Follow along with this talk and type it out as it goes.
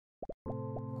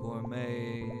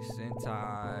Gurume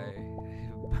Sentai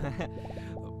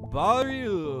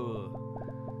Barayō.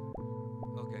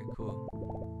 Okay, cool.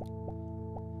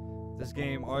 This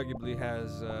game arguably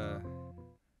has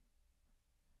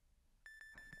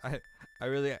I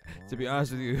really, to be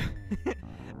honest with you,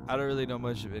 I don't really know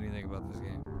much of anything about this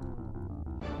game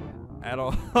at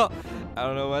all. I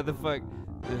don't know why the fuck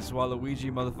this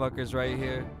Waluigi motherfucker's right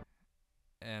here,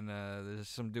 and there's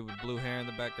some dude with blue hair in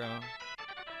the background.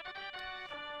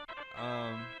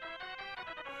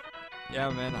 Yeah,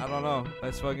 man, I don't know.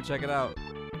 Let's fucking check it out.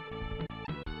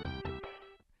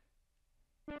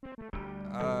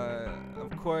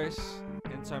 Of course,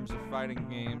 in terms of fighting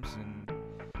games and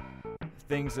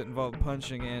things that involve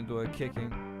punching and or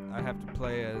kicking, I have to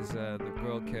play as the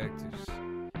girl characters.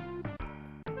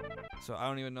 So I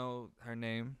don't even know her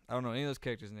name. I don't know any of those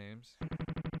characters' names.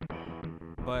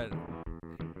 But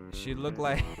she looked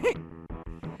like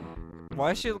why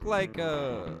does she look like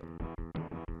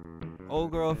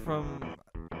old girl from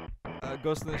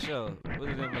Ghost in the Shell?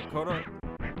 What's her name? Makoto?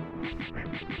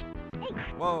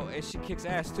 Whoa, and she kicks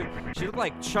ass too. She looked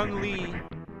like Chun-Li.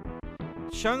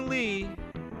 Chun-Li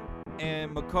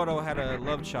and Makoto had a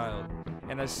love child.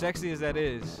 And as sexy as that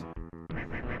is,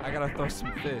 I gotta throw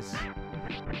some fists.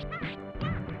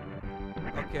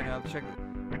 Okay, now check it.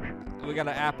 We got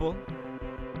an apple,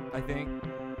 I think.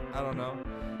 I don't know.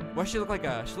 What she look like?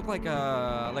 She looked like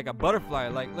a butterfly.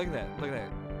 Like, look at that. Look at that.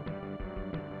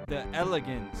 The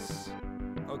elegance.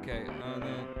 Okay, and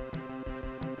then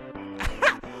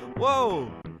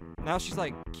whoa! Now she's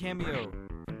like cameo.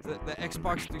 The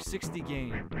Xbox 360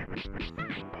 game.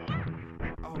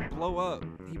 Oh, blow up.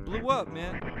 He blew up,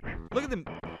 man. Look at them.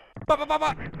 Ba ba ba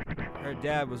ba. Her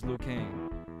dad was Liu Kang.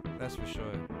 That's for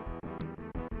sure.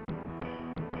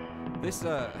 This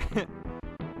I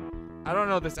don't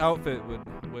know if this outfit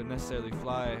would necessarily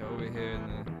fly over here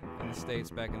in the States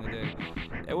back in the day.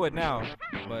 It would now,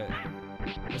 but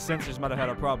the censors might have had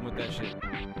a problem with that shit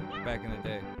back in the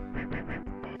day.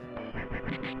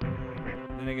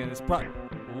 Then again, it's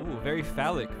ooh, very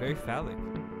phallic, very phallic.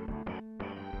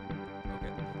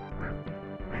 Okay.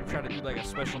 I'm trying to do like a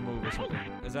special move or something.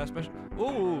 Is that special?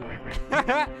 Ooh!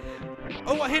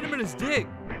 Oh, I hit him in his dick!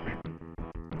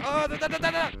 Oh, da da da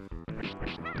da da!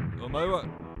 Oh my god.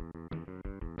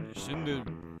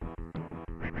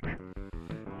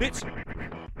 Bitch!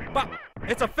 Bop!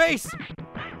 It's a face!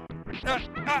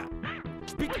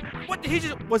 What did he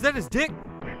just... Was that his dick?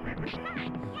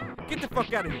 Get the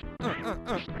fuck out of here.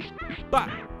 Bop!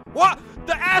 What?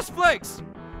 The ass flex!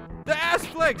 The ass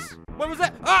flex! What was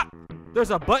that? Ah! There's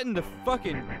a button to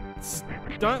fucking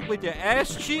stunt with your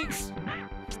ass cheeks?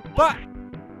 Bop!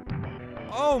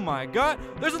 Oh my god!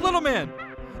 There's a little man!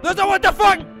 There's a... What the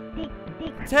fuck?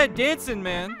 Ted Danson,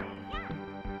 man.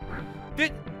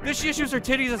 Did she use her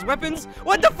titties as weapons?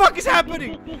 What the fuck is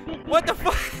happening? What the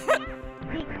fuck?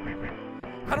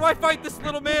 How do I fight this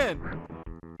little man?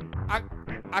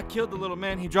 I killed the little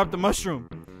man. He dropped the mushroom.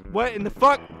 What in the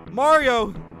fuck?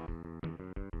 Mario!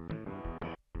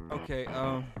 Okay,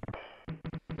 I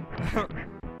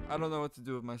don't know what to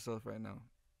do with myself right now.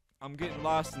 I'm getting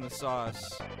lost in the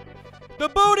sauce. The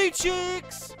booty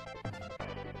cheeks!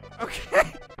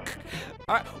 Okay.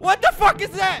 Alright, what the fuck is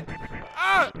that?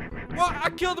 Well, I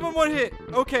killed him in one hit.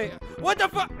 Okay, what the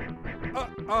fuck?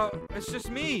 It's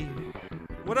just me.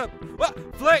 What up? What?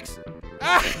 Flex!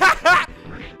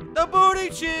 The booty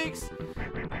cheeks!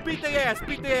 Beat the ass,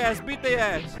 beat the ass, beat the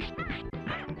ass.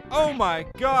 Oh my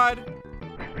god.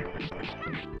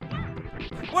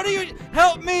 What are you?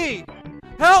 Help me!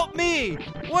 Help me!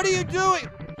 What are you doing?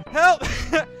 Help!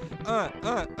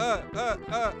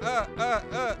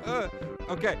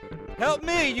 Okay. Help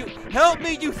me, you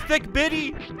thick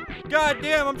bitty! God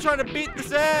damn, I'm trying to beat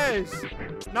this ass!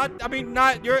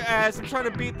 Not your ass, I'm trying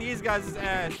to beat these guys'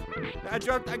 ass. I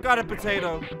got a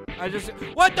potato.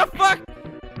 What the fuck?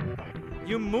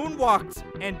 You moonwalked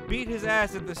and beat his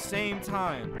ass at the same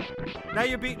time. Now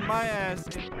you're beating my ass,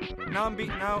 and now I'm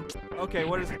beating out. Okay,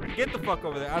 what is it? Get the fuck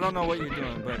over there. I don't know what you're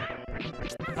doing, but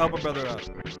help a brother out.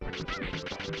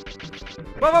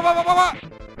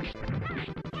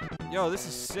 Yo, this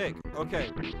is sick. Okay,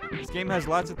 this game has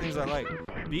lots of things I like.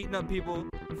 Beating up people,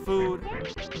 food,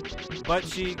 butt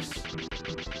cheeks,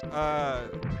 I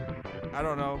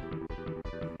don't know.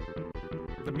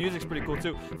 The music's pretty cool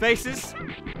too. Faces!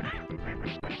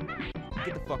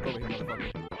 Get the fuck over here,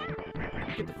 motherfucker.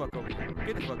 Get the fuck over here.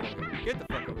 Get the fuck over here. Get the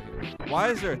fuck over here. Why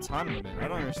is there a time limit? I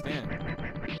don't understand.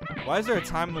 Why is there a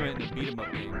time limit in a beat 'em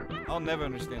up game? I'll never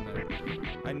understand that.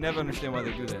 I never understand why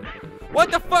they do that. What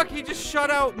the fuck? He just shot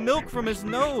out milk from his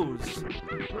nose.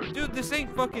 Dude, this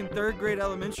ain't fucking 3rd grade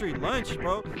elementary lunch,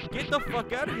 bro. Get the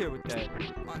fuck out of here with that.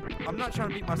 I'm not trying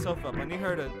to beat myself up. I need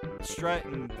her to strut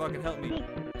and fucking help me.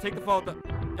 Take the fault.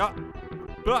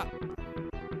 Blah.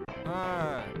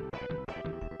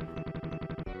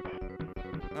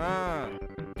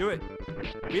 Do it.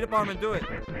 Beat up on him and do it.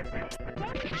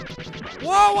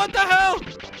 Whoa, what the hell?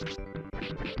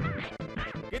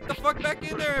 Get the fuck back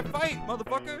in there and fight,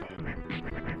 motherfucker.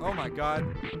 Oh my god.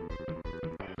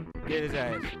 Get his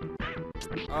ass.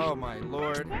 Oh my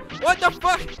lord. What the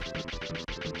fuck?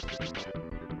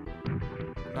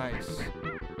 Nice.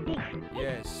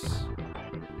 Yes.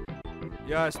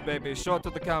 Yes, baby. Show it to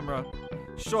the camera.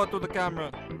 Show it to the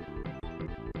camera.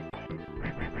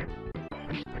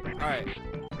 Alright.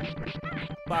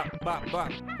 Bop, bop,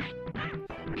 bop.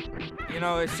 You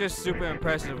know, it's just super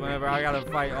impressive whenever I gotta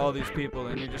fight all these people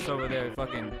and you're just over there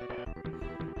fucking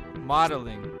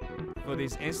modeling for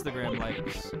these Instagram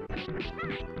likes.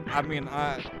 I mean,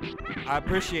 I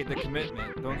appreciate the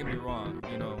commitment. Don't get me wrong.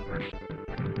 You know,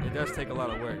 it does take a lot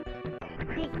of work.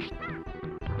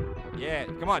 Yeah,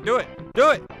 come on, do it.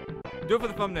 Do it. Do it for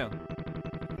the thumbnail.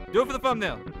 Do it for the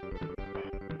thumbnail.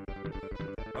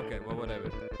 Okay, well, whatever.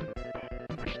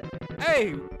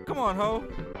 Hey, come on, ho.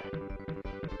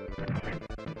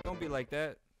 Don't be like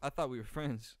that. I thought we were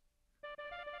friends.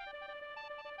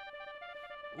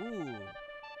 Ooh.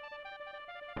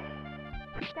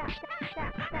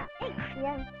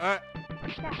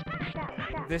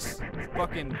 This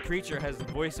fucking creature has the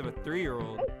voice of a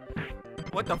 3-year-old.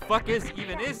 What the fuck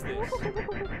even is this?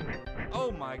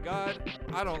 Oh my god.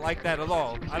 I don't like that at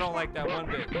all. I don't like that one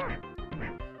bit.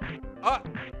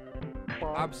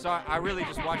 I'm sorry. I really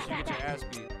just watched you get your ass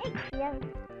beat.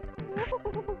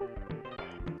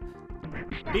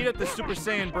 Beat up the Super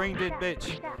Saiyan brain dead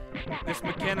bitch. This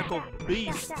mechanical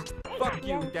beast. Fuck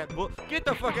you, that bull. Get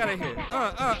the fuck out of here.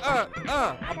 I'll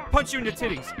punch you in the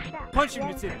titties. Punch you in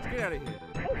the titties. Get out of here.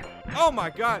 Oh my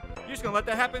god. You're just gonna let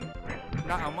that happen?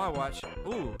 Not on my watch.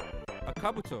 Ooh. A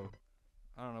kabuto.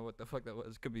 I don't know what the fuck that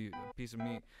was. Could be a piece of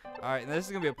meat. Alright, this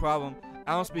is gonna be a problem.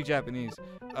 I don't speak Japanese.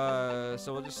 So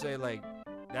we'll just say, like,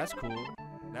 that's cool.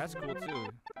 That's cool too.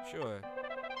 Sure.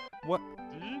 What?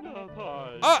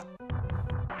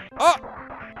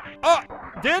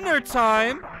 Dinner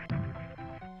time!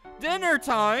 Dinner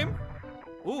time!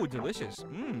 Ooh, delicious.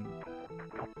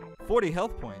 40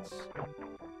 health points.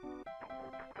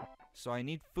 So I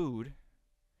need food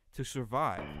to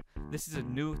survive. This is a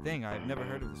new thing. I've never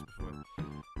heard of this before.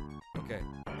 Okay.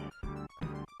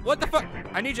 What the fuck?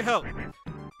 I need your help.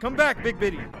 Come back, Big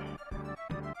Bitty.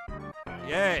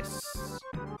 Yes.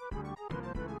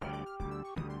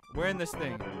 We're in this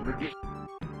thing.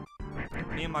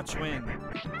 Me and my twin.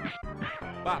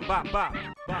 Bop, bop, bop.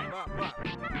 Bop, bop, bop.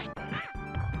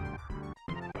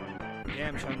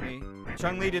 Damn, Chun-Li.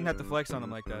 Chun-Li didn't have to flex on him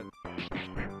like that.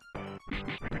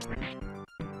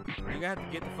 You gotta have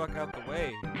to get the fuck out the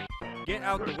way. Get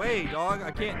out the way, dog.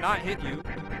 I can't not hit you.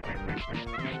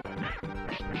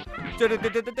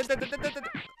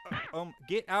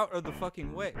 Get out of the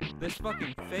fucking way. This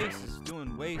fucking face is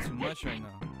doing way too much right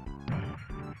now.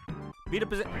 Beat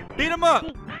him up!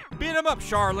 Beat him up,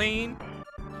 Charlene!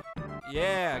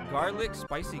 Yeah, garlic,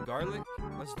 spicy garlic.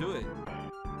 Let's do it.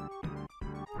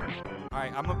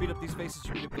 Alright, I'm gonna beat up these faces,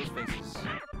 you beat up those faces.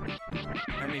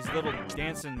 And these little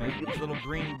dancing men, these little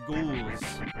green ghouls.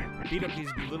 Beat up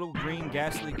these little green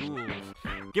ghastly ghouls.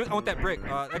 I want that brick.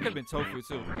 That could have been tofu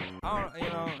too. I don't, you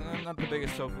know, I'm not the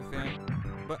biggest tofu fan.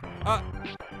 But,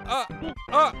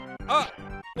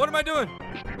 what am I doing?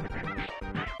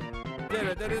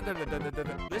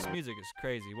 This music is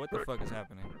crazy. What the fuck is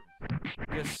happening?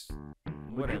 Just,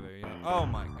 whatever, you know. Oh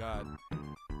my god.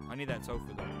 I need that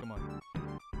tofu though. Come on.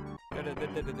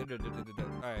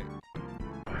 Alright.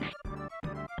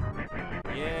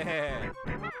 Yeah.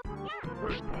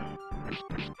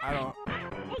 I don't.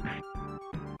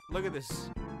 Look at this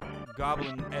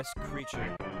goblin-esque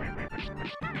creature.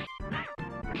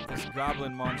 This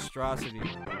goblin monstrosity.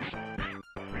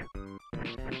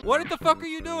 What the fuck are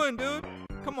you doing, dude?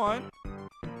 Come on.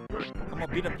 I'm gonna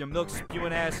beat up your milk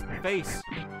spewing ass face.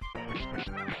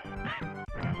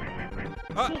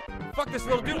 Fuck this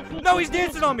little dude. No, he's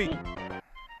dancing on me.